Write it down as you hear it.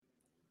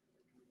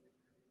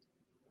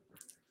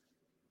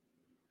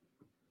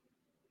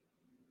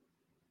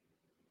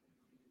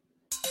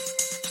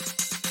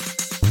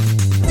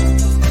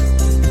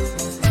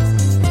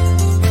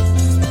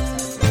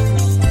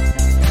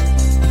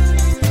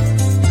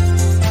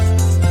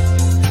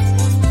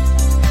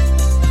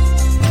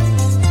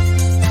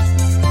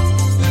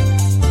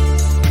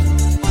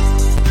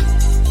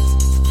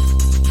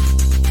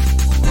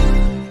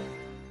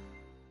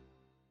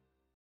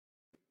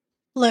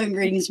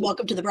greetings.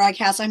 Welcome to the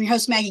broadcast. I'm your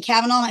host, Maggie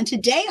Cavanaugh, and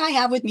today I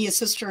have with me a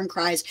sister in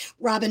Christ,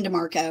 Robin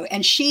DeMarco,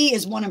 and she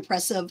is one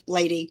impressive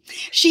lady.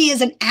 She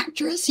is an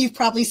actress. You've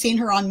probably seen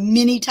her on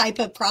many type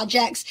of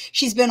projects.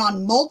 She's been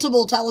on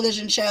multiple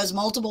television shows,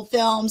 multiple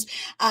films,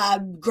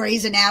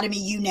 Grey's Anatomy,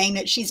 you name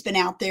it. She's been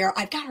out there.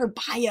 I've got her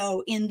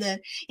bio in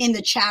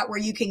the chat where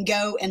you can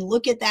go and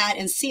look at that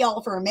and see all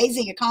of her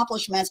amazing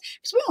accomplishments,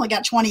 because we only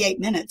got 28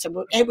 minutes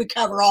and we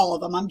cover all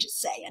of them. I'm just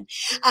saying.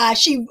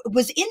 She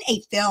was in a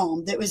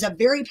film that was a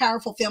very powerful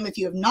film. If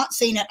you have not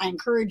seen it, I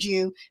encourage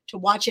you to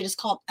watch it. It's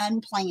called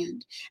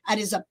Unplanned. It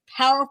is a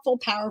powerful,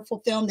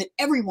 powerful film that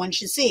everyone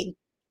should see.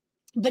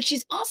 But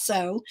she's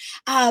also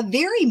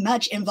very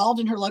much involved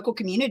in her local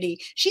community.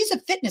 She's a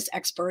fitness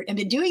expert and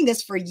been doing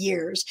this for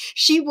years.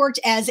 She worked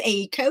as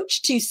a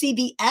coach to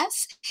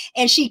CBS,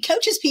 and she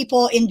coaches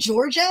people in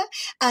Georgia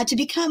to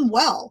become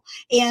well.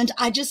 And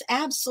I just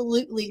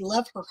absolutely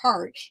love her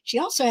heart. She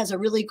also has a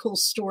really cool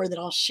story that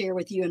I'll share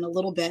with you in a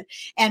little bit,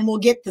 and we'll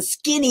get the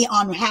skinny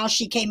on how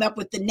she came up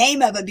with the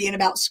name of it being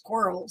about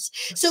squirrels.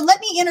 So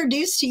let me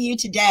introduce to you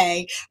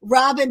today,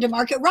 Robin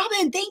DeMarco.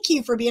 Robin, thank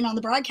you for being on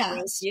the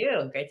broadcast. Thank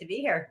you. Great to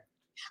be here.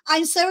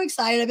 I'm so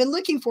excited. I've been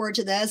looking forward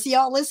to this.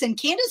 Y'all listen,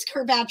 Candace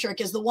Kirkpatrick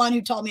is the one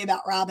who told me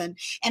about Robin.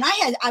 And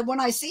when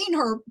I seen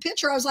her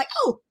picture, I was like,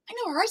 oh, I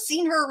know her. I've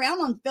seen her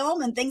around on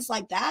film and things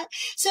like that.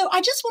 So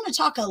I just want to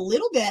talk a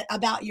little bit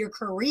about your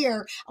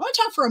career. I want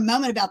to talk for a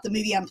moment about the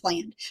movie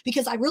Unplanned,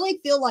 because I really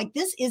feel like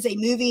this is a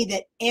movie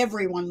that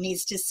everyone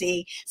needs to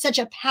see. Such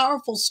a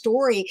powerful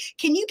story.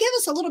 Can you give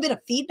us a little bit of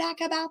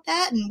feedback about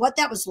that and what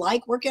that was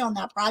like working on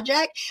that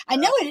project? I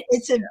know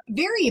it's a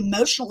very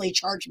emotionally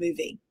charged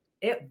movie.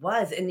 It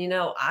was. And,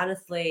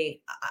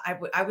 honestly,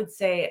 I would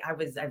say I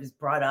was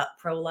brought up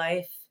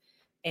pro-life,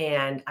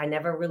 and I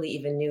never really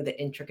even knew the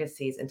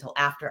intricacies until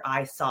after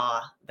I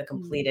saw the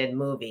completed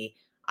movie.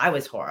 I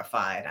was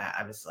horrified.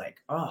 I was like,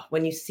 oh,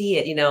 when you see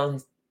it,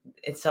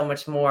 it's so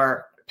much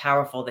more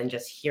powerful than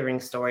just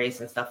hearing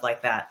stories and stuff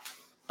like that.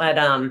 But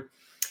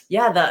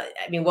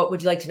what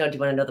would you like to know? Do you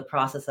want to know the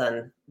process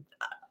on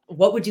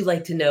what would you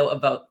like to know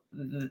about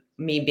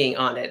me being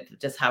on it?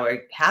 Just how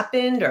it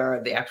happened,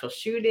 or the actual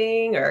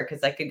shooting, or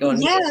because I could go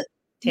into well,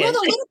 a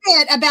little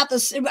bit about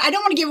this. I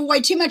don't want to give away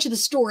too much of the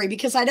story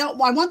because I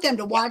want them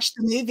to watch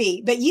the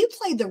movie. But you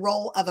played the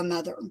role of a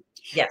mother,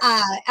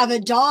 of a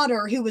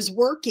daughter who was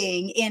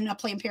working in a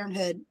Planned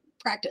Parenthood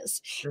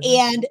practice,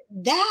 and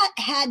that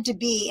had to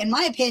be, in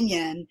my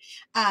opinion,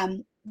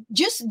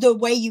 just the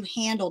way you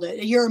handled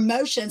it, your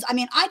emotions. I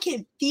mean, I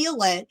could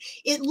feel it.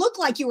 It looked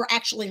like you were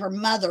actually her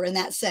mother in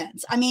that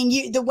sense. I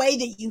mean, the way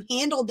that you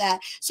handled that.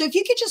 So if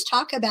you could just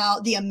talk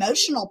about the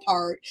emotional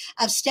part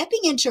of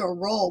stepping into a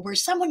role where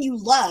someone you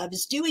love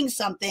is doing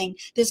something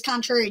that's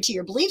contrary to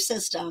your belief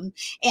system,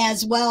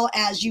 as well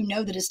as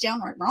that it's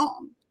downright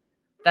wrong.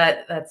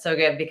 That's so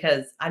good,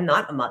 because I'm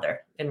not a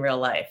mother in real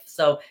life.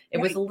 So it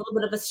was a little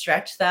bit of a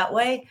stretch that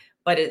way.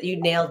 But you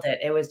nailed it.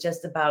 It was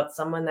just about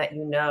someone that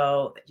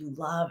that you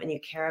love and you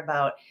care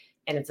about.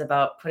 And it's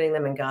about putting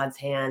them in God's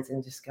hands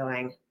and just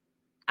going,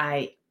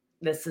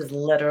 this is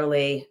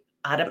literally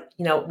out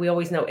of, we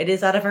always know it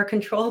is out of our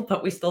control,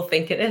 but we still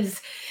think it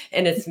is.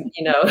 And it's,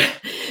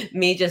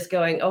 me just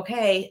going,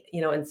 okay,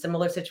 in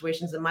similar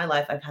situations in my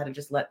life, I've had to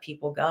just let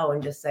people go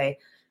and just say,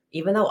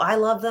 even though I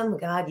love them,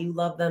 God, you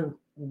love them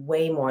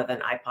way more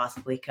than I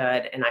possibly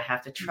could. And I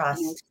have to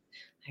trust.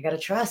 I got to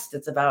trust.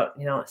 It's about,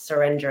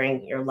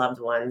 surrendering your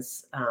loved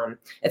ones.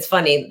 It's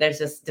funny. There's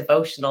this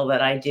devotional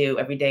that I do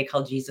every day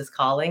called Jesus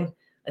Calling.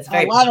 It's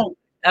very,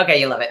 okay.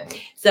 You love it.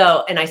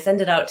 So, and I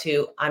send it out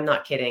to, I'm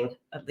not kidding,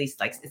 at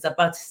least it's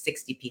about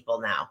 60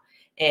 people now.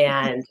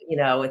 And,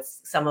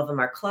 it's, some of them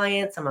are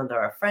clients, some of them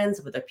are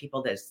friends, but they're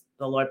people that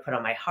the Lord put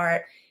on my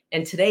heart.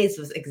 And today's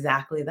was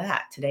exactly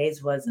that.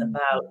 Today's was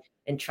about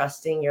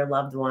entrusting your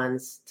loved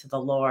ones to the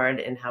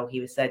Lord, and how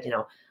he said,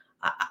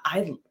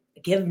 I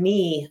give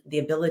me the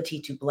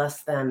ability to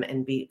bless them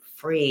and be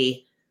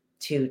free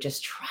to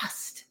just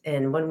trust.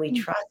 And when we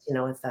trust,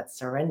 it's that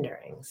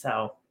surrendering.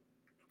 So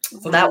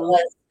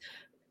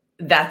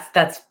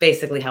that's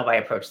basically how I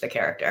approach the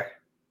character.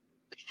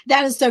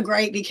 That is so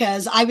great,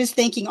 because I was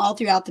thinking all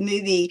throughout the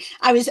movie,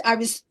 I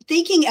was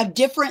thinking of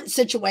different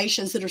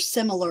situations that are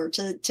similar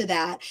to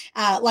that,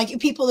 like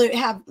people that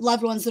have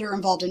loved ones that are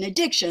involved in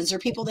addictions, or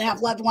people that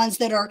have loved ones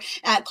that are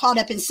caught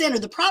up in sin, or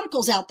the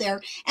prodigals out there.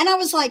 And I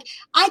was like,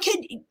 I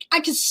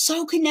could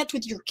so connect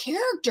with your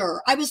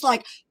character. I was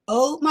like,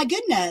 oh my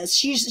goodness,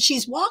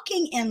 she's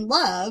walking in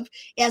love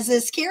as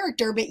this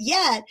character, but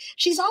yet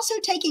she's also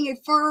taking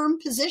a firm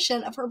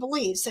position of her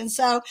beliefs. And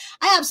so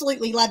I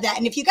absolutely love that.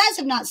 And if you guys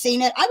have not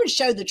seen it, I would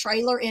show the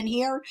trailer in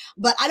here,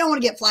 but I don't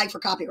want to get flagged for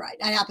copyright.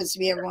 That happens to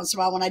me every once in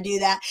a while when I do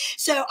that.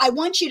 So I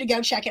want you to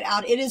go check it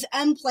out. It is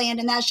Unplanned,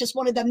 and that's just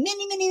one of the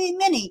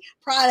many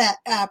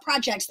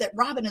projects that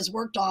Robin has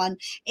worked on.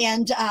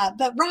 And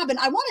but Robin,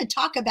 I want to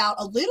talk about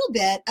a little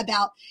bit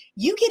about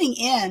you getting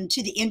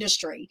into the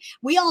industry.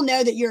 We all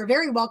know that you're a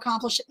very well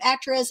accomplished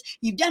actress.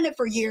 You've done it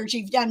for years.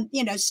 You've done,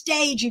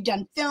 stage, you've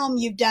done film,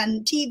 you've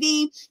done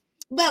TV.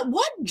 But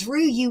what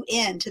drew you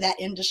into that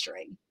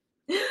industry?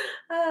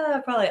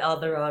 Probably all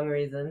the wrong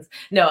reasons.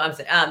 No, I'm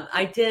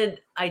saying,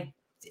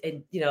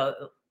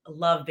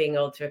 love being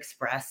able to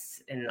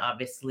express and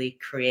obviously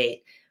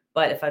create.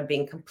 But if I'm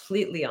being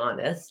completely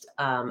honest,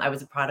 I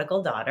was a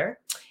prodigal daughter.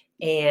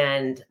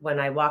 And when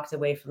I walked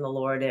away from the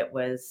Lord, it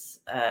was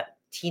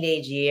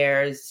teenage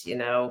years,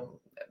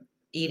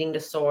 eating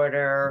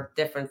disorder,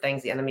 different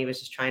things. The enemy was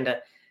just trying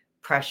to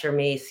pressure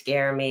me,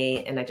 scare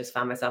me, and I just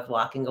found myself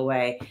walking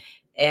away.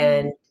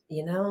 And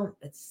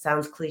it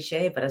sounds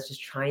cliche, but I was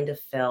just trying to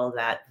fill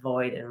that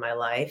void in my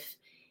life.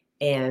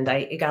 And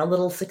I got a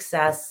little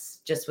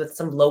success just with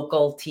some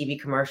local TV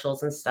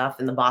commercials and stuff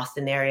in the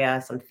Boston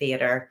area, some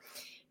theater.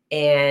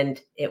 And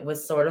it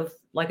was sort of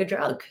like a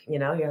drug,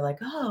 you're like,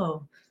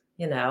 oh,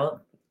 you know,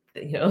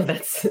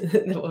 that's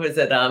what was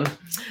it?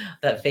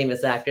 That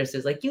famous actress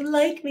who's like, you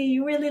like me,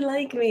 you really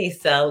like me,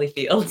 Sally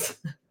Fields.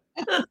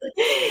 But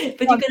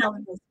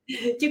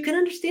you can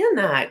understand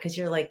that because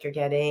you're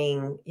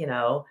getting, in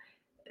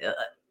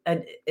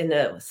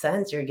a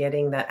sense, you're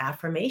getting that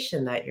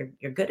affirmation that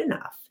you're good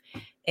enough.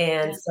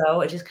 And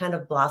so it just kind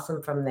of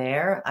blossomed from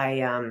there.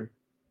 I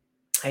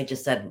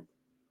just said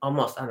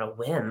almost on a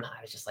whim,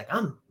 I was just like,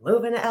 I'm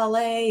moving to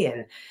LA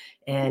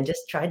and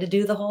just tried to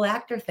do the whole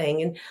actor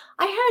thing. And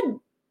I had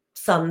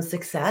some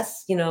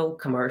success,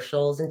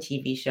 commercials and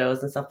TV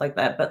shows and stuff like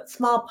that, but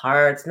small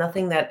parts,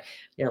 nothing that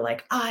you're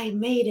like, I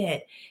made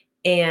it.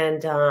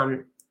 And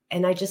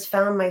I just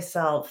found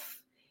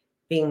myself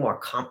being more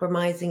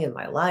compromising in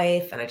my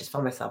life. And I just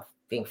found myself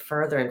being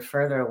further and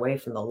further away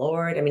from the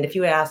Lord. I mean, if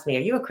you had asked me,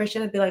 are you a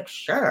Christian? I'd be like,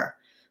 sure.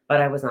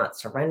 But I was not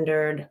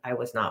surrendered. I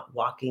was not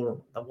walking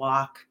the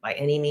walk by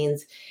any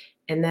means.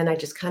 And then I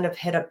just kind of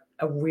hit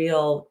a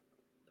real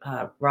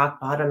rock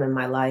bottom in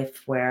my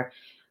life where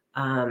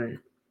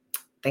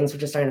things were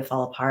just starting to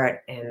fall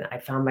apart. And I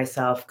found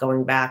myself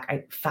going back.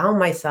 I found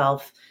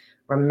myself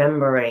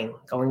remembering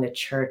going to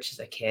church as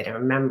a kid and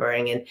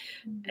remembering.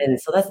 And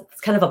so that's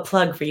kind of a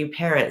plug for you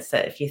parents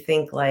that if you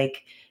think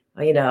like,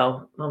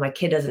 well, my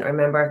kid doesn't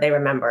remember, they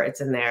remember, it's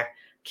in there.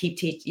 Keep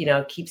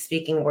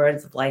speaking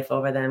words of life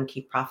over them,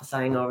 keep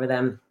prophesying over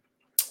them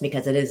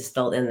because it is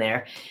still in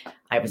there.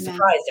 I was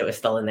surprised it was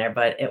still in there,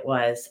 but it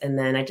was. And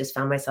then I just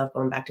found myself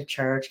going back to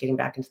church, getting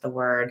back into the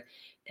word.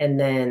 And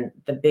then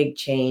the big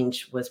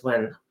change was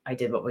when I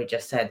did what we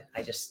just said.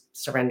 I just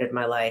surrendered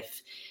my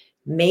life,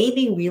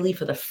 maybe really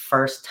for the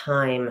first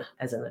time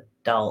as an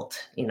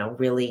adult,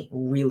 really,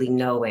 really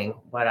knowing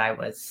what I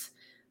was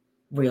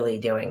really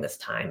doing this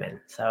time. And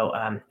so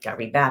got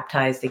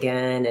rebaptized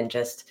again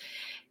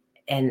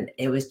and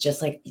it was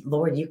just like,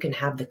 Lord, you can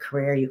have the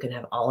career, you can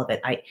have all of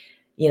it.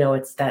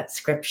 It's that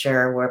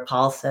scripture where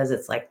Paul says,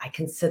 it's like, I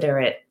consider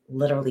it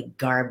literally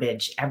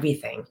garbage,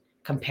 everything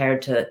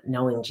compared to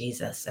knowing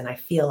Jesus. And I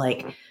feel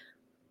like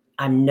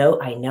I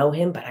know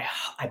him, but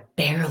I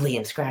barely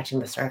am scratching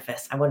the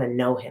surface. I want to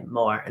know him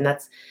more. And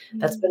that's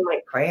been my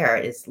prayer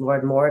is,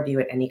 Lord, more of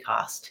you at any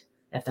cost.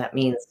 If that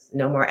means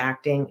no more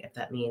acting, if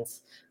that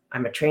means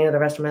I'm a trainer the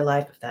rest of my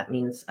life, if that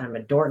means I'm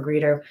a door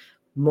greeter,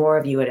 more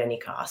of you at any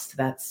cost.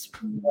 That's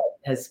what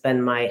has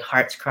been my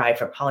heart's cry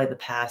for probably the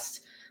past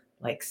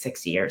like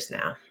 6 years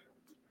now.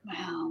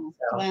 Wow.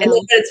 So, wow. And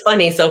it's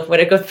funny. So when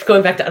it goes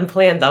going back to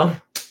Unplanned though,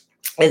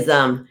 is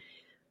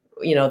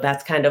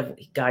that's kind of,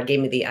 God gave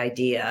me the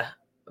idea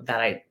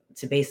that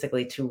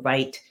to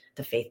write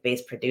to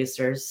faith-based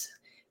producers.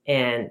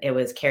 And it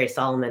was Carrie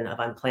Solomon of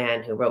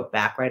Unplanned who wrote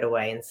back right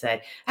away and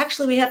said,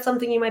 actually, we have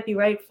something you might be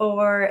right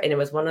for. And it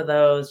was one of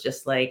those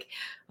just like,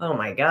 oh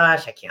my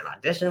gosh, I can't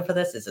audition for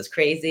this. This is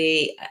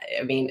crazy.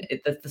 I mean,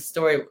 the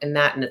story in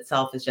that in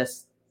itself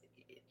is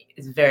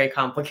very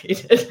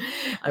complicated.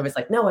 I was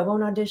like, no, I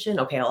won't audition.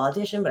 Okay, I'll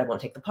audition, but I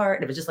won't take the part.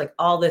 And it was just like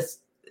all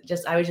this,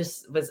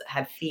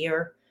 had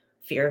fear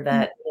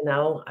that,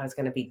 I was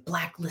going to be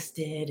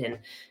blacklisted and,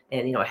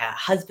 I had a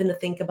husband to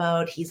think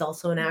about. He's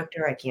also an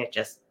actor. I can't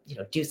just,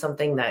 do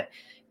something that,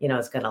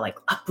 is going to like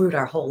uproot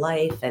our whole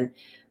life. And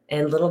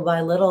little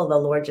by little, the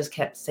Lord just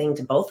kept saying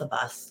to both of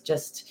us,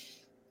 just,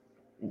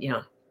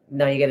 no,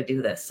 you got to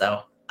do this.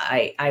 So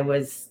I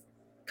was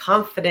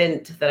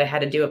confident that I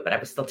had to do it, but I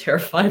was still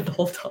terrified the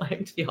whole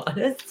time, to be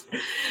honest.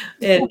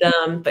 And,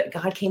 but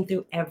God came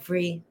through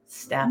every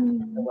step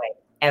of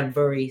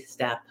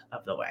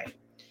the way.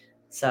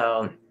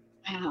 So,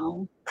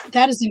 wow,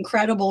 that is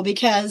incredible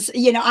because,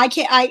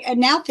 I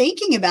now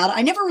thinking about it,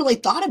 I never really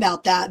thought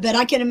about that, but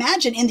I can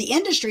imagine in the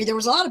industry, there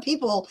was a lot of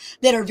people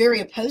that are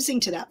very opposing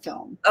to that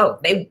film. Oh,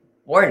 they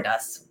warned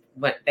us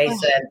when they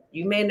said,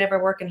 you may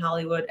never work in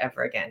Hollywood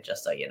ever again,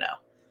 just so you know.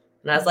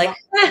 And I was like,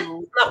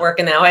 I'm not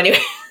working now anyway.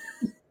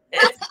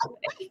 You're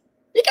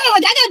kind of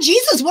like, I got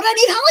Jesus. What do I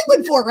need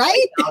Hollywood for,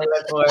 right?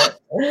 Hollywood for.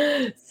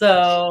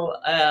 So,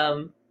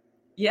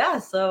 yeah,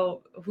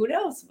 so who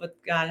knows what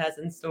God has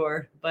in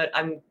store, but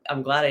I'm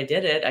glad I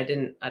did it. I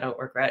don't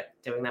regret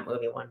doing that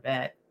movie one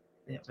bit.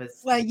 it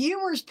was. Well,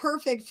 you were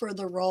perfect for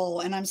the role,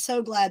 and I'm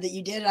so glad that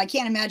you did it. I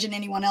can't imagine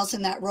anyone else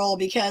in that role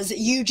because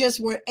you just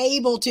were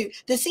able to.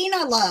 The scene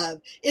I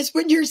love is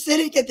when you're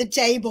sitting at the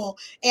table,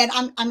 and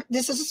I'm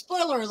this is a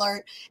spoiler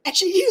alert.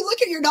 Actually, you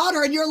look at your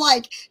daughter and you're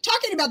like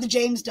talking about the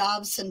James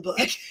Dobson book.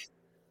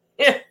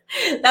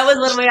 That was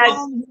one of my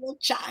strong little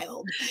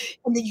child,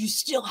 and then you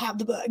still have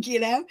the book,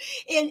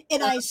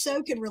 and I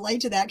so could relate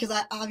to that because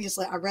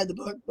I read the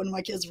book when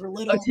my kids were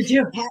little. Oh, did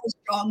you? Had a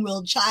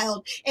strong-willed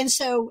child, and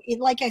so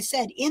like I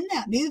said in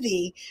that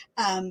movie,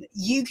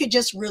 you could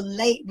just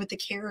relate with the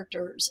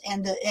characters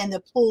and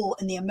the pull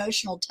and the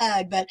emotional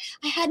tug. But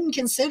I hadn't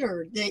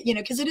considered that,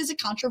 because it is a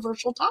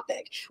controversial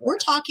topic. We're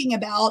talking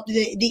about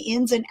the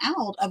ins and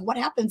out of what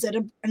happens at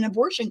an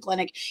abortion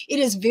clinic. It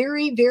is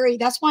very, very.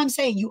 That's why I'm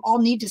saying you all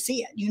need to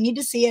see it. You need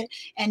to see it,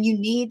 and you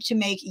need to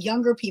make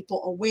younger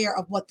people aware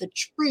of what the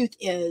truth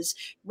is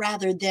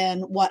rather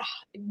than what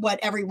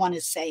everyone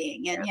is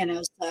saying.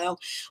 And so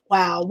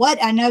wow,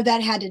 what I know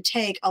that had to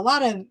take a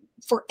lot of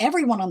for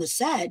everyone on the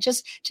set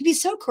just to be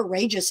so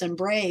courageous and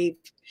brave.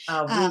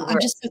 I'm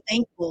just so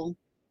thankful.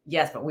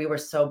 Yes, but we were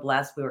so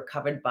blessed. We were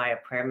covered by a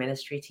prayer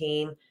ministry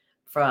team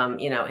from,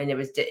 and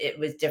it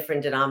was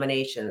different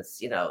denominations,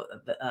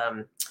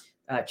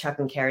 Chuck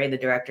and Carrie, the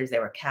directors, they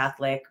were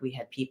Catholic. We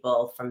had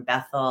people from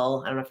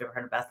Bethel. I don't know if you've ever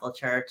heard of Bethel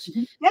Church.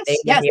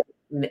 Yes.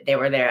 They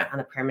were there on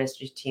the prayer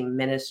ministry team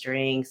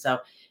ministering.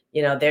 So,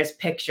 there's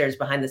pictures,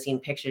 behind the scene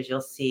pictures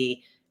you'll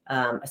see,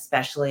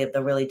 especially of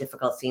the really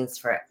difficult scenes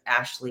for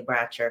Ashley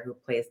Bratcher, who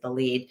plays the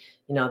lead.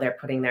 They're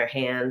putting their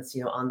hands,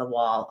 on the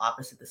wall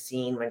opposite the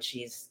scene when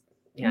she's,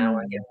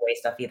 we're giving away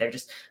stuff either.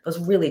 Just those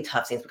really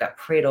tough scenes. We got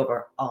prayed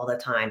over all the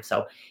time.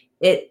 So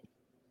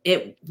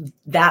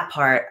that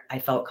part I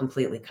felt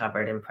completely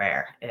covered in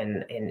prayer,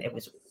 and it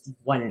was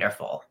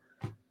wonderful.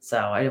 So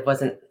I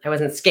wasn't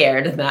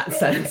scared in that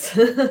sense.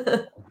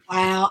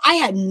 Wow. I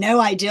had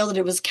no idea that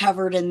it was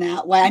covered in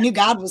that way. I knew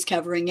God was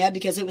covering it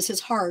because it was his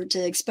heart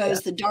to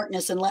expose the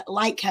darkness and let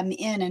light come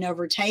in and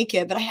overtake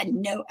it. But I had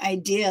no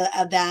idea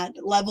of that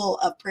level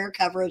of prayer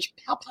coverage.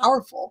 How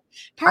powerful.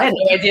 I had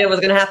no idea it was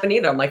going to happen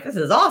either. I'm like, this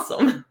is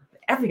awesome.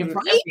 Every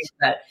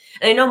set.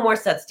 And I know more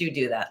sets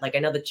do that. Like I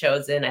know The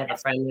Chosen. I have a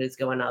friend who's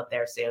going out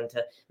there soon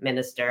to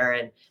minister,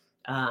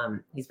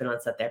 and he's been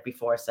on set there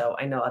before. So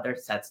I know other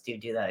sets do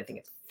that. I think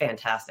it's a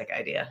fantastic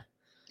idea.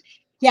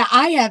 Yeah,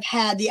 I have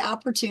had the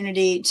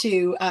opportunity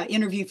to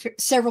interview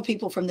several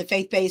people from the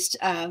faith-based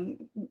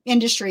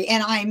industry,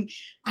 and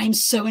I'm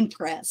so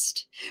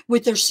impressed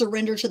with their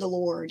surrender to the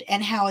Lord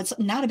and how it's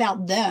not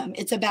about them;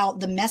 it's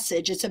about the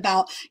message. It's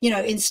about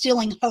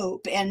instilling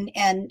hope, and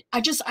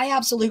I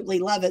absolutely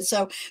love it.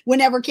 So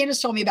whenever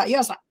Candace told me about you, I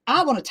was like,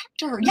 I want to talk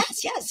to her.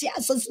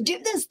 Yes, let's do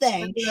this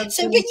thing.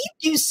 So, but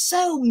you do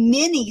so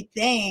many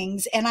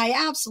things, and I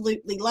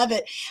absolutely love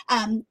it.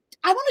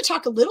 I want to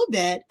talk a little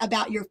bit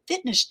about your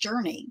fitness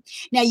journey.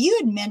 Now, you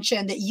had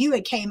mentioned that you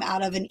had came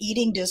out of an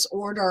eating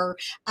disorder.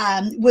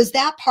 Was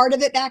that part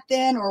of it back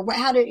then, or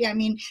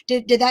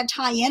did that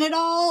tie in at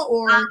all?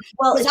 Or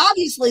because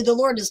obviously the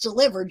Lord has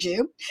delivered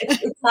you.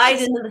 It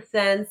tied into the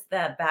sense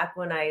that back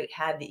when I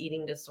had the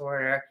eating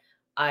disorder,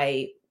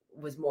 I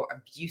was more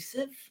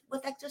abusive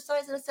with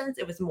exercise in a sense.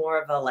 It was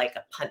more of a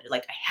punch,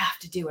 like I have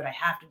to do it,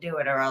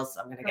 or else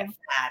I'm going to get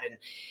fat.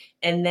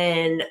 And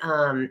then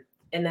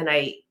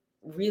I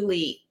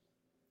really,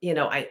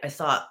 I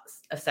saw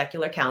a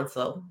secular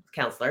counselor,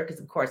 because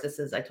of course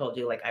I told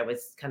you, I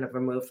was kind of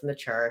removed from the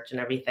church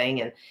and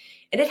everything. And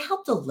it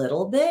helped a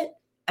little bit.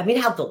 I mean,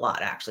 it helped a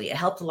lot, actually. It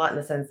helped a lot in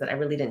the sense that I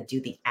really didn't do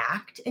the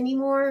act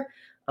anymore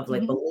of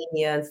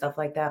bulimia and stuff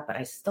like that. But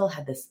I still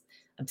had this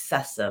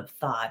obsessive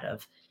thought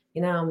of,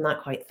 I'm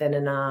not quite thin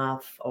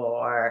enough,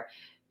 or,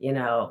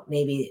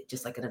 maybe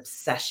just like an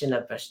obsession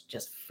of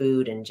just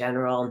food in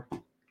general.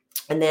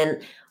 And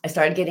then I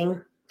started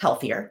getting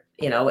healthier,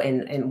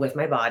 and with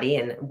my body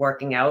and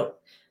working out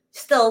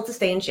still to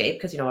stay in shape,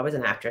 because, I was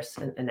an actress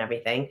and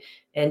everything,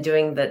 and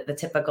doing the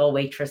typical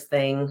waitress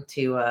thing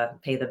to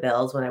pay the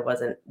bills when I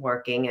wasn't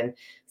working. And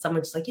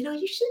someone's like,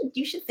 you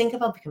should think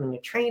about becoming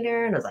a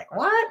trainer. And I was like,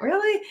 what,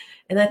 really?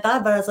 And I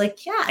thought about it, I was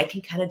like, yeah, I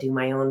can kind of do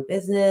my own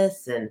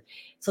business. And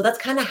so that's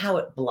kind of how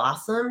it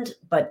blossomed.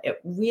 But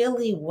it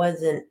really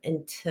wasn't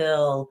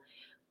until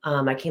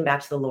I came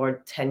back to the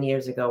Lord 10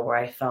 years ago where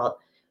I felt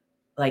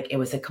like it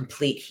was a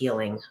complete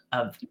healing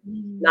of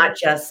not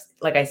just,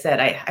 like I said,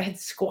 I had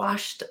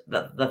squashed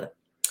the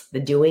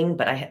doing,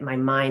 but my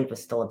mind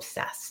was still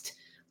obsessed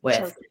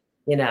with,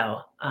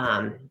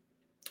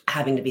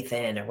 having to be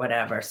thin or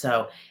whatever.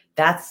 So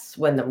that's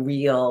when the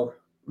real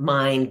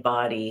mind,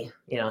 body,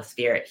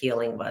 spirit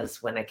healing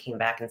was, when I came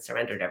back and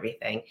surrendered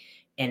everything.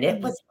 And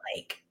it was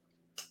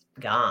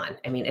gone.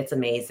 I mean, it's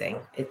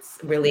amazing. It's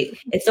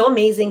so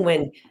amazing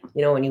when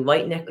you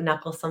white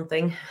knuckle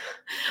something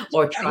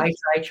or try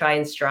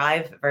and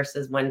strive,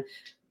 versus when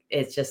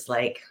it's just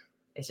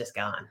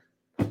gone.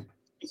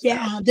 So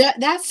Yeah,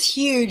 that's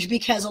huge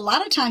because a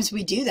lot of times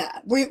we do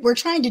that. We're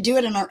trying to do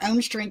it in our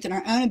own strength and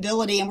our own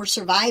ability, and we're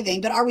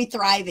surviving, but are we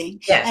thriving?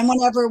 And yes.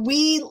 whenever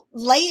we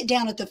lay it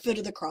down at the foot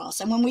of the cross,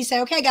 and when we say,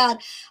 okay, God,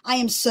 I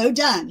am so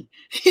done,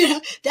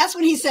 that's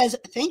when he says,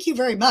 thank you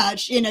very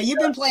much. You've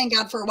been playing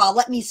God for a while.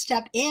 Let me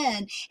step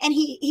in. And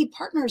he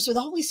partners with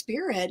the Holy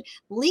Spirit,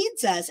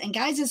 leads us and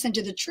guides us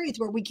into the truth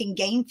where we can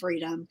gain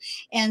freedom.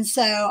 And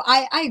so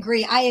I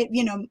agree.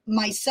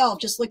 Myself,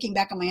 just looking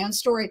back on my own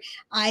story,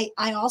 I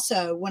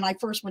also, when I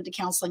first went to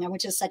counseling, I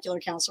went to a secular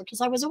counselor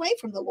because I was away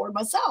from the Lord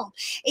myself.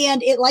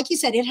 And it, like you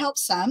said, it helped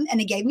some,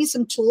 and it gave me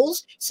some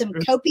tools, some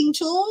coping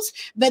tools.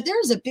 But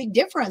there's a big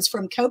difference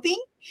from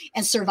coping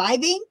and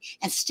surviving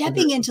and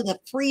stepping Mhm. into the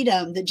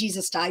freedom that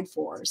Jesus died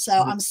for. So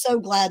I'm so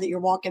glad that you're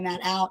walking that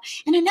out.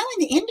 And I know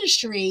in the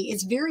industry,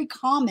 it's very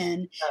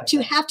common Oh, to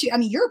yeah. have to, I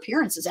mean, your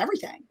appearance is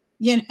everything.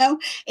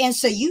 And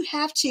so you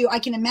have to, I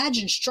can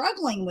imagine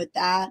struggling with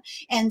that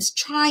and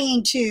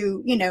trying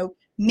to,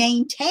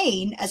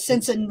 maintain a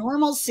sense of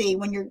normalcy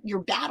when you're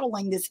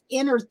battling this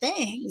inner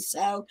thing.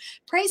 So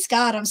praise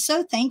God. I'm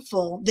so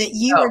thankful that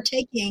you Oh, are me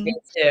taking,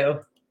 too.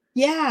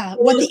 yeah, It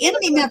what was the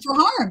enemy meant for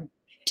harm.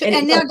 and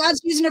And now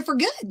God's using it for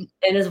good.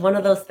 it is one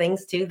of those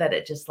things too that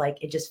it just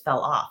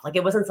fell off. Like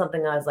it wasn't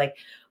something I was like,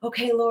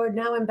 okay, Lord,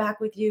 now I'm back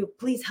with you.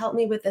 Please help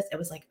me with this. It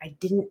was like I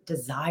didn't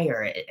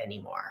desire it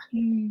anymore.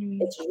 Mm,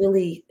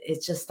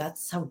 It's just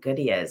that's how good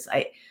he is.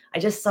 I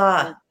just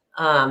saw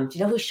yeah. do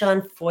you know who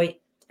Sean Foyt?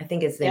 I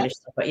think his name Yep.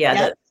 is Sean Foyt. Yeah,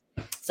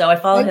 Yep. so I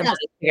follow Oh, him yeah. on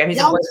Instagram. He's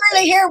a Young worship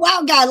curly hair,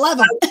 wild guy. Love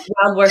him.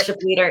 wild worship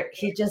leader.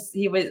 He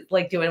was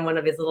like doing one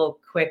of his little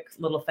quick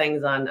little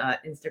things on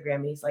Instagram.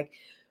 And he's like,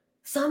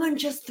 someone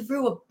just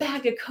threw a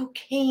bag of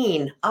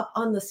cocaine up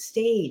on the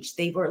stage.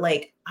 They were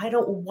like, I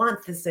don't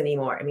want this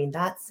anymore. I mean,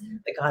 that's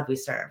the God we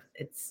serve.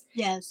 It's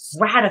Yes.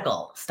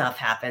 radical stuff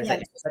happens that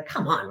you're Yes. just like,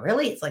 come on,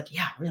 really? It's like,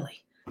 yeah, really.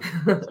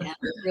 Yeah,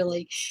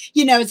 really.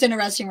 It's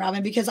interesting,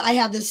 Robin, because I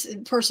have this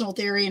personal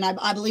theory, and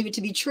I believe it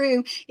to be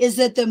true, is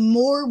that the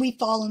more we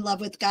fall in love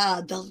with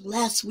God, the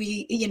less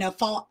we,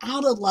 fall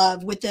out of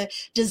love with the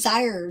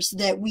desires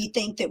that we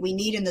think that we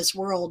need in this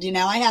world.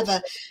 I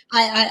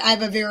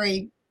have a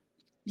very,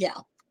 yeah,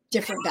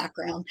 different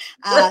background.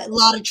 A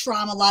lot of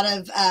trauma, a lot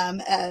of,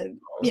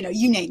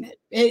 you name it.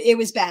 It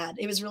was bad.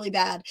 It was really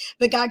bad.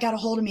 But God got a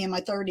hold of me in my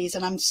 30s,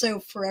 and I'm so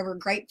forever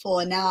grateful.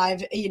 And now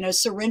I've,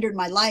 surrendered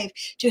my life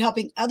to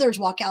helping others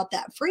walk out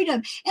that freedom.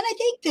 And I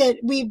think that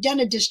we've done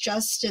a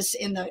disjustice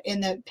in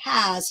the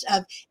past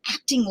of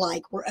acting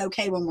like we're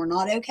okay when we're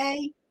not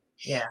okay.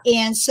 Yeah.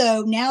 And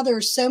so now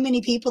there's so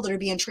many people that are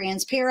being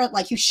transparent,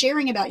 like you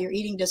sharing about your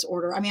eating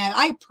disorder. I mean,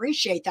 I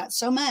appreciate that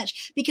so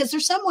much because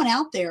there's someone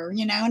out there,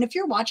 and if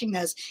you're watching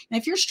this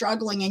and if you're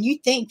struggling and you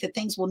think that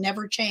things will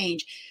never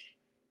change,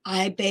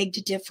 I beg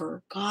to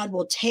differ. God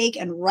will take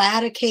and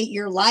eradicate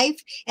your life,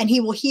 and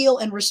he will heal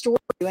and restore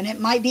you. And it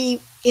might be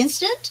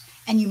instant,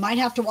 and you might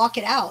have to walk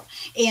it out.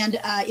 And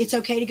it's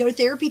okay to go to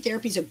therapy.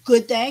 Therapy is a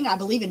good thing. I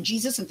believe in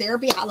Jesus and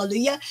therapy.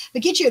 Hallelujah.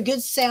 But get you a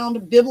good,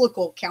 sound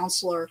biblical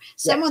counselor,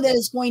 Yes. someone that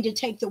is going to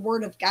take the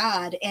word of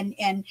God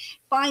and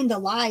find the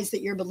lies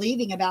that you're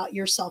believing about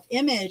your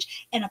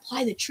self-image and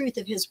apply the truth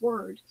of his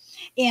word.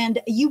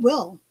 And you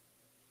will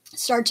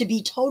start to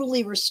be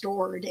totally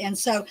restored. And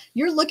so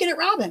you're looking at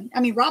Robin.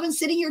 I mean, Robin's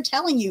sitting here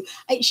telling you,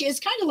 she is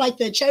kind of like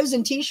the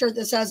Chosen t-shirt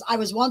that says, I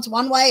was once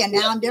one way and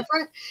now I'm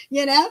different,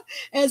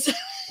 And so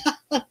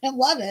I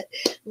love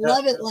it.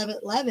 Love it, love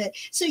it, love it.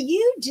 So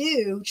you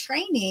do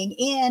training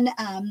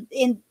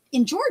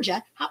in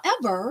Georgia.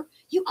 However,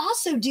 you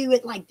also do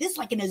it like this,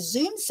 like in a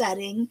Zoom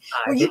setting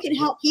where you can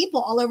help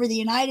people all over the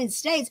United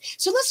States.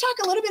 So let's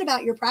talk a little bit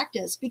about your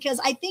practice, because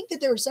I think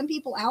that there are some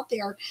people out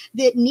there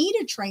that need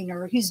a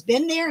trainer who's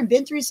been there and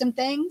been through some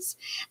things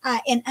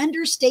and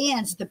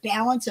understands the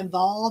balance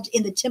involved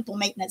in the temple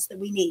maintenance that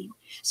we need.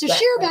 So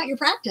share about your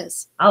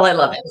practice. Oh, I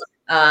love it.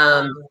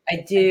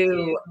 I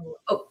do.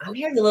 Oh, I'm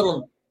hearing a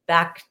little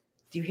back.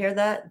 Do you hear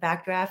that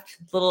backdraft?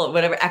 Little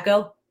whatever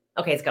echo.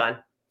 Okay, it's gone.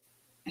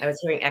 I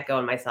was hearing echo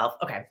in myself.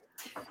 Okay.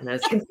 And I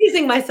was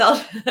confusing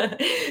myself.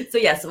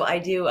 So I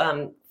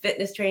do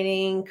fitness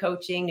training,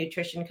 coaching,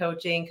 nutrition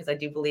coaching, because I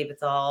do believe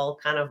it's all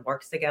kind of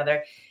works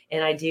together.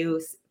 And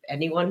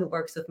anyone who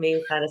works with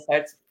me kind of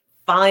starts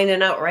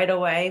finding out right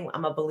away.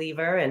 I'm a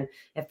believer. And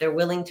if they're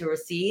willing to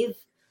receive,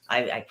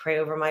 I pray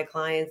over my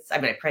clients. I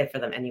mean, I pray for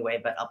them anyway,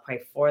 but I'll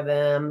pray for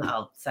them.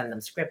 I'll send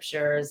them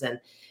scriptures.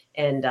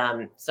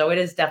 And so it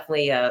is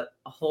definitely a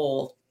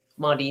whole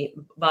body,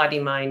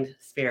 mind,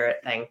 spirit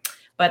thing.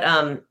 But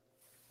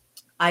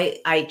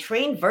I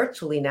train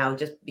virtually now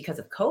just because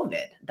of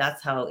COVID.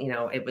 That's how,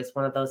 it was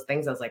one of those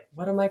things. I was like,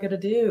 what am I going to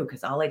do?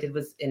 Because all I did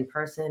was in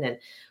person. And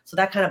so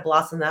that kind of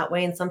blossomed that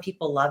way. And some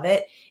people love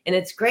it. And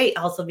it's great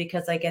also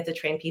because I get to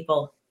train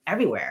people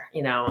everywhere.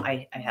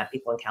 I have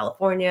people in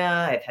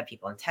California. I've had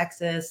people in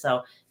Texas. So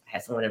I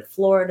have someone in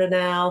Florida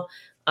now.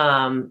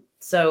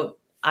 So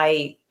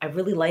I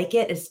really like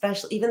it,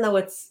 especially even though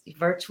it's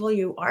virtual,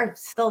 you are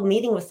still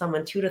meeting with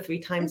someone 2 to 3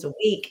 times a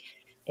week.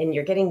 And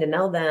you're getting to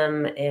know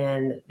them,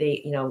 and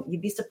they,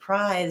 you'd be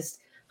surprised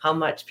how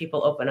much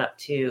people open up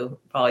to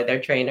probably their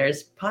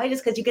trainers, probably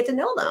just because you get to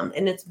know them.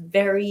 And it's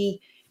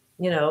very,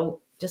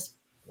 just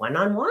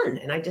one-on-one.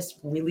 And I just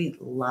really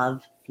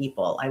love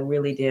people. I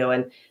really do.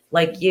 And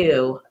like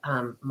you,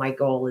 my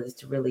goal is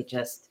to really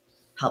just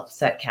help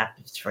set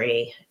captives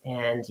free.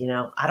 And,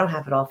 I don't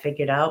have it all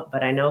figured out,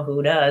 but I know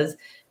who does.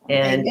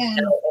 And, Amen.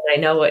 and I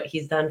know what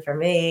he's done for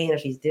me. And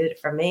if he's did it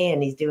for me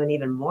and he's doing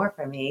even more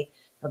for me,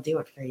 he'll do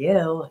it for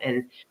you.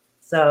 And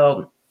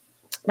so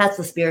that's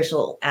the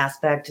spiritual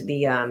aspect.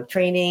 The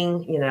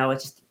training,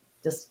 it's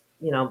just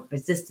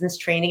resistance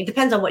training. It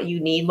depends on what you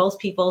need. Most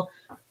people,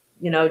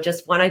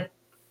 just want to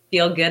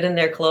feel good in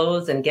their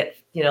clothes and get,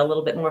 a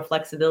little bit more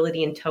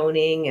flexibility and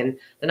toning. And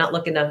they're not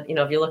looking to,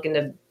 if you're looking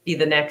to be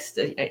the next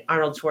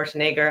Arnold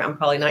Schwarzenegger, I'm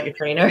probably not your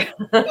trainer.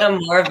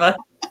 I'm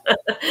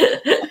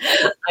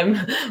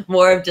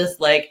more of just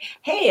like,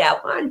 hey, I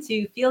want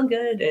to feel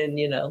good and,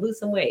 lose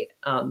some weight.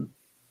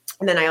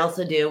 And then I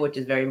also do, which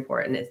is very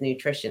important, is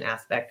nutrition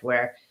aspect,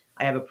 where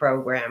I have a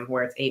program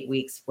where it's 8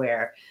 weeks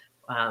where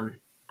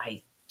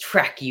I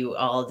track you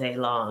all day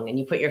long and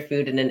you put your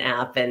food in an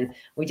app, and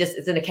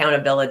it's an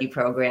accountability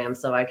program.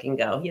 So I can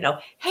go,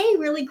 hey,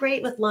 really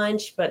great with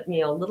lunch, but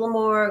a little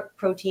more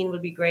protein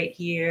would be great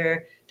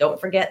here. Don't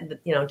forget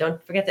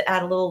to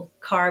add a little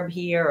carb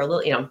here, or a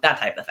little, that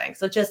type of thing.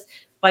 So just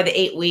by the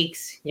 8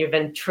 weeks, you've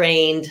been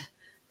trained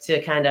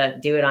to kind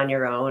of do it on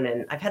your own.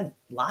 And I've had a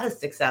lot of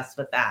success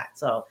with that.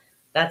 So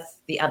that's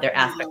the other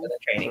aspect of the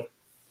training.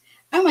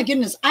 Oh my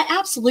goodness. I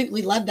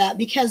absolutely love that,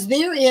 because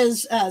there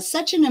is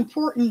such an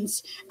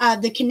importance,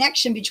 the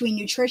connection between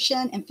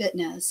nutrition and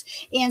fitness.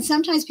 And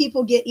sometimes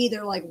people get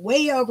either like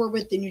way over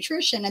with the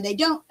nutrition and they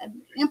don't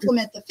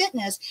implement the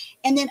fitness.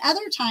 And then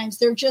other times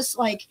they're just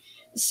like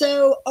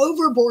so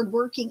overboard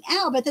working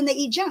out, but then they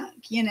eat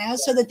junk,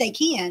 so that they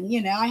can,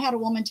 I had a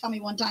woman tell me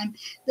one time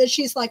that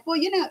she's like, well,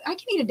 I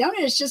can eat a donut.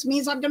 It just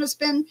means I'm going to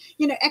spend,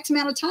 X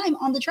amount of time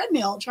on the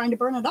treadmill trying to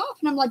burn it off.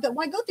 And I'm like, but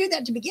why go through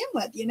that to begin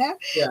with,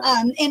 Yeah.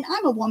 And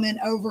I'm a woman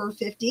over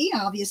 50,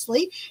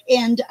 obviously.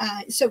 And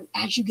so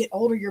as you get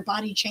older, your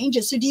body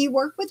changes. So do you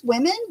work with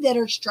women that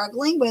are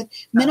struggling with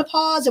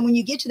menopause? And when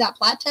you get to that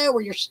plateau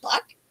where you're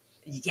stuck?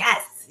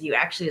 Yes, you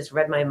actually just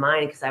read my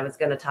mind, because I was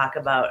going to talk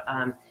about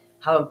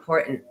how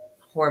important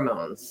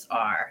hormones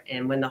are.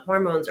 And when the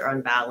hormones are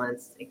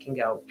unbalanced, it can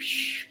go.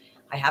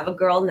 I have a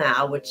girl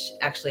now, which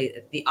actually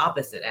at the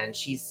opposite end,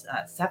 she's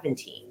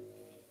 17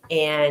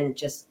 and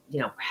just,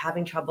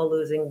 having trouble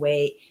losing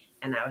weight.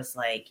 And I was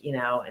like,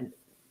 and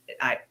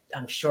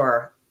I'm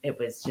sure it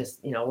was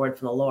just, a word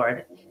from the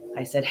Lord.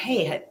 I said,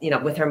 hey,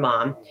 with her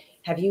mom,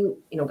 have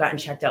you, gotten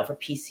checked out for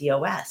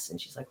PCOS? And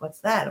she's like,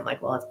 what's that? I'm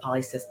like, well, it's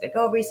polycystic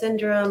ovary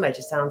syndrome. It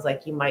just sounds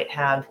like you might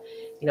have,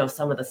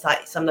 some of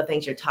the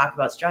things you're talking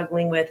about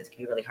struggling with. It can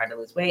be really hard to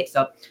lose weight.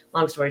 So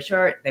long story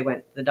short, they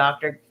went to the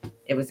doctor.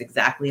 It was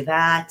exactly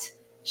that.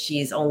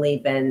 She's only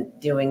been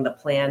doing the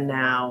plan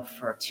now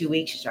for 2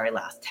 weeks. She's already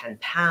lost 10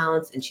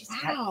 pounds and she's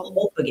got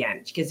hope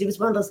again, because it was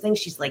one of those things.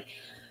 She's like,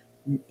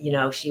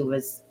 she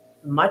was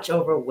much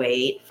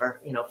overweight for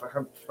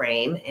her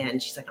frame.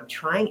 And she's like, I'm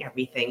trying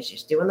everything.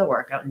 She's doing the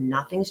workout.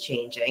 Nothing's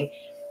changing.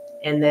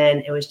 And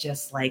then it was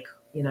just like,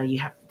 you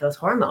have those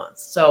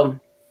hormones. So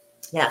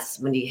yes,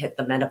 when you hit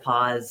the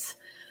menopause,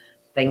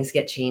 things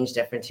get changed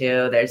different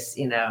too. There's,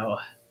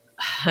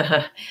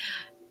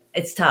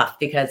 it's tough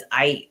because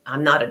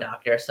I'm not a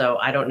doctor. So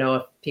I don't know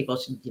if people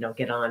should,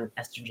 get on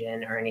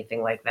estrogen or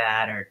anything like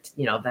that, or,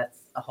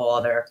 that's a whole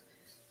other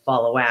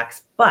ball of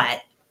wax.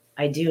 But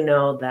I do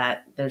know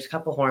that there's a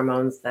couple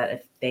hormones that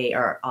if they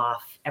are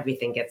off,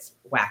 everything gets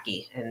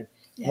wacky. And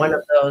one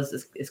of those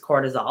is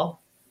cortisol.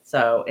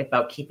 So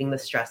about keeping the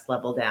stress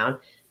level down.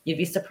 You'd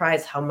be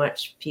surprised how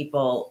much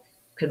people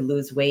could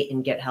lose weight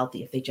and get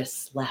healthy if they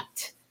just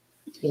slept.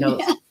 No,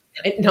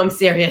 I'm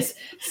serious.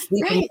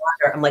 Sleep and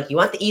water. I'm like, you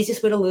want the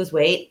easiest way to lose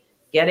weight?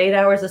 Get 8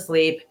 hours of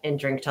sleep and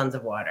drink tons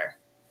of water.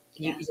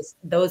 You just,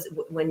 those,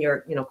 when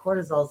your,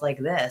 cortisol's like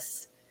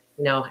this,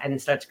 and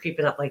it starts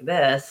creeping up like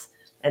this,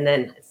 and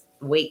then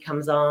weight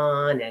comes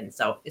on. And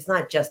so it's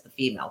not just the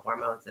female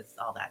hormones, it's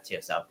all that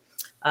too. So,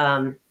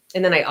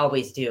 and then I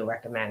always do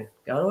recommend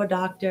go to a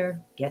doctor,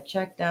 get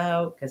checked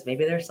out, because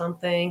maybe there's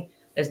something.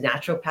 There's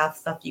naturopath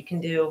stuff you can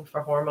do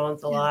for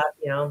hormones a lot,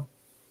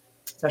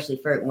 especially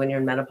for when you're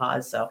in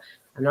menopause. So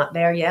I'm not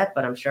there yet,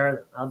 but I'm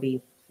sure I'll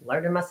be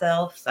learning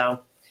myself.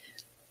 So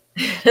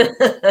praise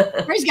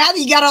God that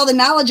you got all the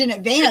knowledge in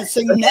advance.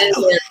 So like, this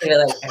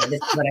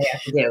is what I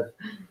have to do.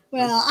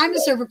 Well, I'm a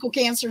cervical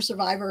cancer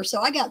survivor, so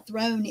I got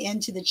thrown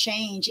into the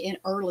change in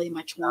early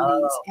my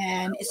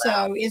 20s.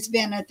 So it's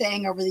been a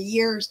thing over the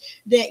years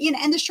that,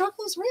 and the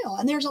struggle is real.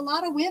 And there's a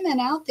lot of women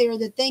out there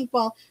that think,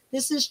 well,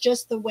 This is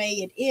just the way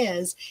it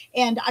is.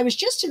 And I was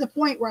just to the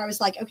point where I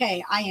was like,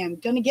 okay, I am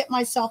going to get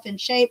myself in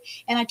shape.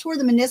 And I tore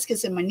the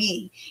meniscus in my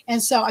knee.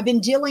 And so I've been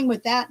dealing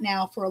with that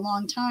now for a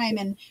long time.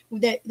 And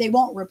they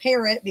won't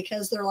repair it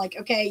because they're like,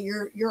 okay,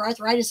 your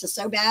arthritis is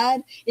so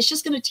bad, it's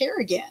just going to tear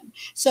again.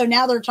 So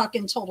now they're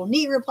talking total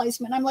knee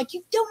replacement. I'm like,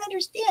 you don't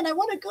understand. I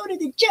want to go to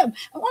the gym.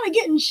 I want to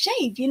get in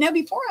shape.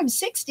 Before I'm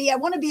 60, I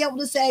want to be able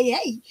to say,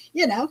 hey,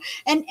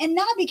 and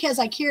not because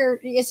I care.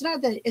 It's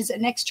not that it's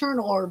an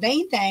external or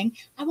vain thing.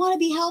 I want to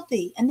be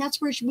healthy. And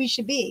that's where we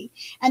should be.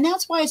 And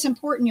that's why it's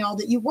important, y'all,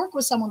 that you work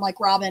with someone like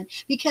Robin,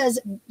 because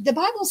the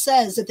Bible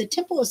says that the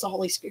temple is the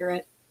Holy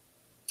Spirit.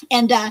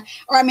 And the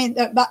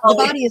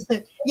body is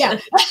the I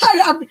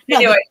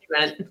knew what you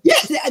meant.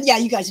 Yes, yeah,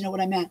 you guys know what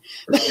I meant.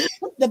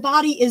 The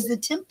body is the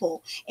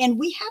temple, and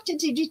we have to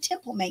do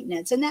temple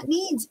maintenance, and that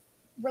means,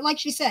 like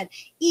she said,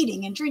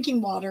 eating and drinking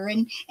water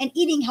and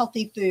eating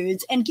healthy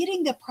foods and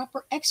getting the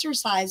proper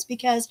exercise,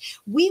 because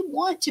we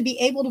want to be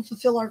able to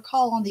fulfill our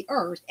call on the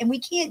earth. And we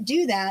can't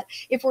do that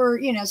if we're,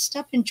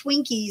 stuffing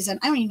Twinkies, and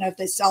I don't even know if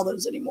they sell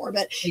those anymore,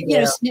 but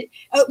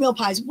oatmeal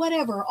pies,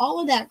 whatever,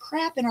 all of that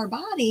crap in our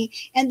body.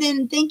 And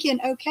then thinking,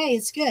 okay,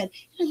 it's good.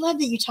 I love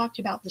that you talked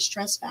about the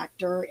stress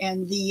factor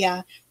and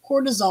the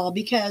cortisol,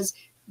 because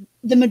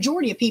the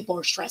majority of people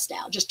are stressed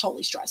out, just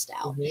totally stressed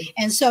out. Mm-hmm.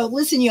 And so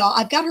listen, y'all,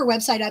 I've got her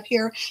website up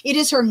here. It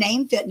is her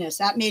name, Fitness.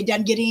 That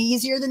doesn't get any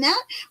easier than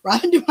that.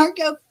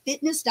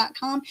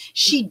 RobinDemarcoFitness.com.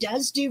 She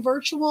does do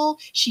virtual.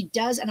 She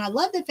does. And I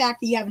love the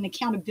fact that you have an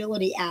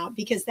accountability app,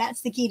 because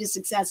that's the key to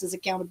success, is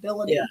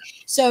accountability. Yeah.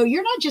 So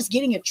you're not just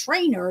getting a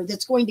trainer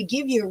that's going to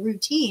give you a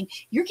routine.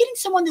 You're getting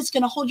someone that's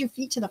going to hold your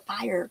feet to the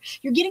fire.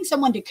 You're getting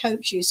someone to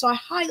coach you. So I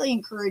highly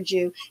encourage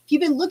you, if you've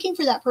been looking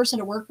for that person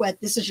to work with,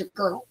 this is your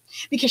girl,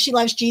 because she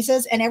loves Jesus.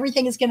 And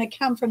everything is going to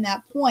come from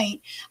that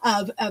point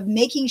of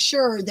making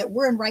sure that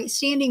we're in right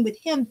standing with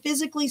him,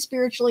 physically,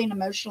 spiritually, and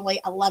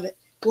emotionally. I love it.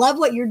 Love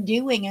what you're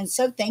doing, and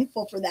so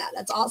thankful for that.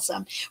 That's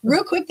awesome.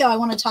 Real quick, though, I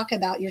want to talk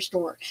about your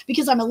store,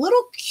 because I'm a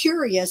little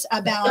curious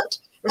about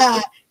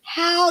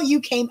how you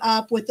came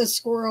up with the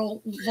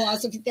squirrel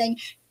philosophy thing.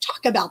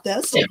 Talk about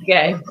this.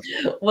 Okay.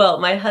 Well,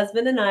 my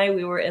husband and I,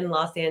 we were in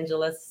Los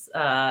Angeles.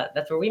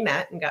 That's where we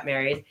met and got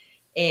married.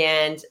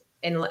 And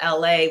in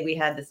LA, we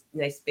had this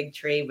nice big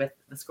tree with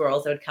the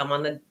squirrels that would come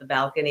on the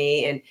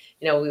balcony, and,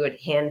 we would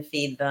hand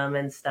feed them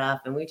and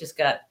stuff. And we just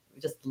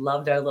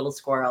loved our little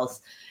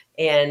squirrels.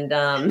 And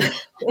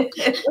we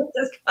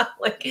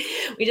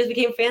just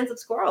became fans of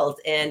squirrels,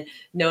 and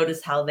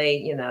noticed how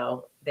they,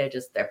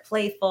 they're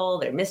playful,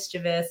 they're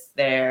mischievous,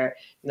 they'll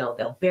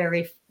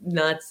bury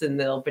nuts, and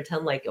they'll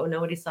pretend like, oh,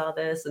 nobody saw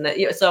this. And that,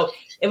 so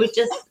it was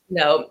just,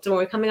 so when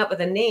we're coming up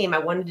with a name, I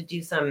wanted to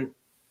do some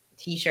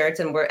T-shirts,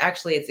 and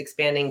it's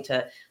expanding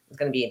to, it's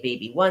going to be a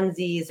baby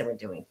onesies, and we're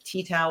doing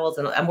tea towels,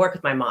 and I'm working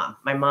with my mom.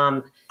 My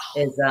mom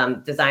is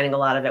designing a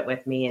lot of it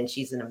with me, and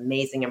she's an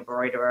amazing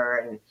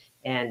embroiderer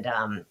and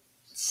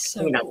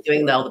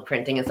doing all the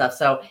printing and stuff.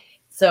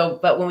 So,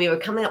 but when we were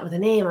coming up with a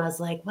name, I was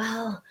like,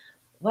 well,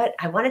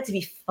 I want it to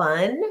be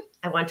fun.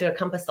 I want to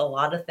encompass a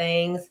lot of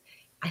things.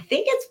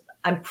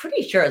 I'm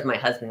pretty sure it's my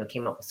husband who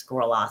came up with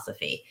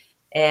Squirrelosophy.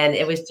 And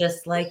it was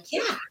just like,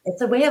 yeah,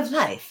 it's a way of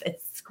life.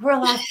 It's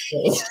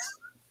Squirrelosophy.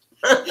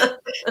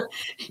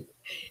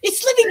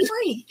 It's living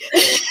free.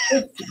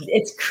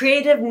 It's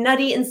creative,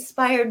 nutty,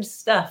 inspired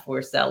stuff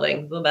we're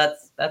selling. So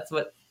that's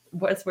where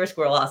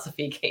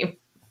Squirrelosophy came.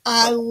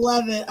 I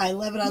love it. I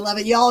love it. I love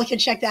it. Y'all can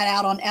check that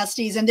out on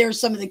Estes, and there's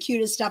some of the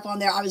cutest stuff on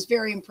there. I was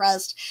very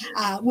impressed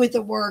with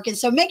the work. And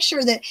so make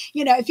sure that,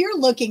 if you're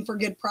looking for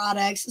good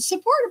products,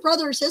 support a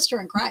brother or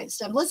sister in Christ.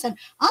 And listen,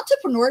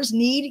 entrepreneurs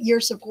need your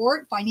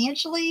support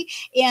financially,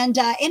 and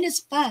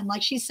it's fun.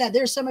 Like she said,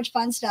 there's so much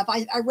fun stuff.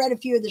 I read a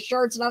few of the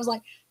shirts, and I was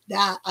like,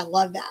 I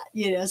love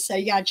that, so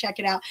you got to check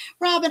it out.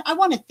 Robin, I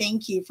want to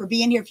thank you for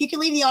being here. If you could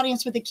leave the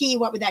audience with a key,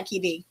 what would that key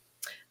be?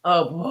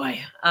 Oh boy.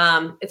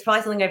 It's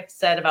probably something I've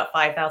said about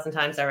 5,000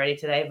 times already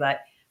today,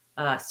 but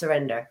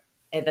surrender,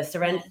 and the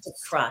surrender to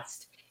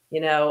trust.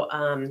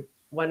 I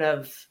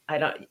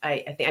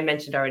think I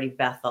mentioned already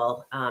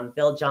Bethel.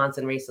 Bill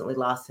Johnson recently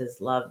lost his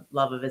love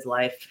of his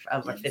life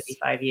over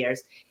 55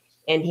 years.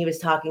 And he was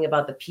talking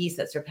about the peace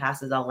that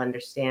surpasses all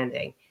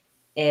understanding.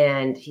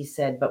 And he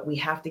said, but we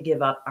have to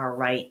give up our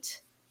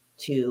right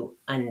to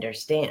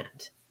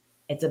understand.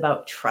 It's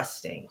about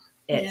trusting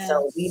it. Yes.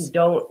 So we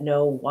don't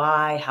know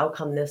why, how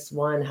come this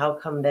one, how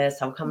come this,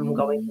 how come I'm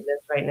going through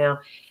this right now?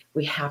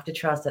 We have to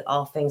trust that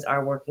all things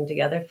are working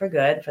together for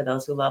good for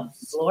those who love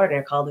the Lord and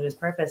are called to his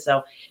purpose.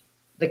 So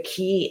the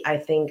key, I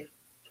think,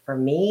 for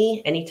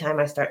me, anytime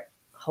I start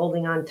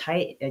holding on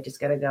tight, I just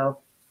got to go,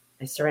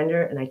 I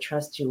surrender and I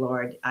trust you,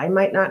 Lord. I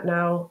might not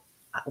know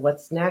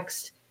what's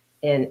next,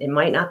 and it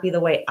might not be the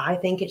way I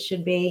think it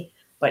should be,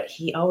 but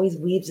he always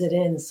weaves it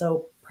in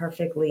so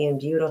perfectly and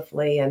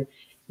beautifully. And,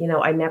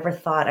 I never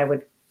thought I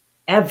would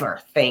ever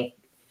think,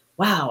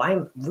 wow,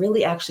 I'm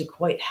really actually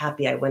quite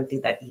happy I went through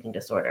that eating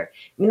disorder.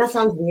 I mean, that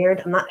sounds weird.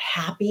 I'm not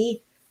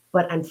happy,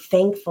 but I'm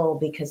thankful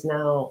because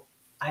now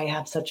I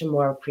have such a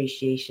more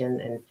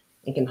appreciation and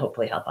and can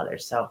hopefully help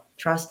others. So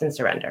trust and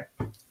surrender.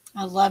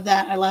 I love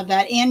that. I love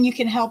that. And you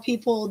can help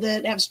people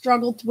that have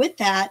struggled with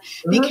that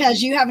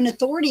because you have an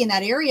authority in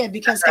that area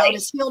because God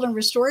has healed and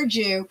restored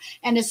you.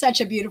 And it's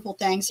such a beautiful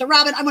thing. So,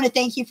 Robin, I want to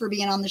thank you for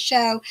being on the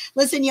show.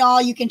 Listen,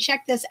 y'all, you can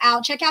check this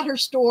out. Check out her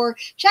store.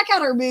 Check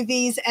out her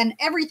movies and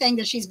everything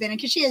that she's been in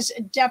because she is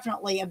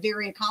definitely a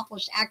very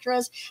accomplished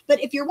actress.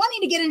 But if you're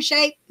wanting to get in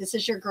shape, this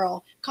is your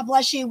girl. God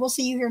bless you. We'll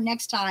see you here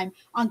next time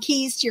on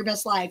Keys to Your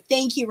Best Life.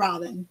 Thank you,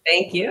 Robin.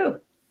 Thank you.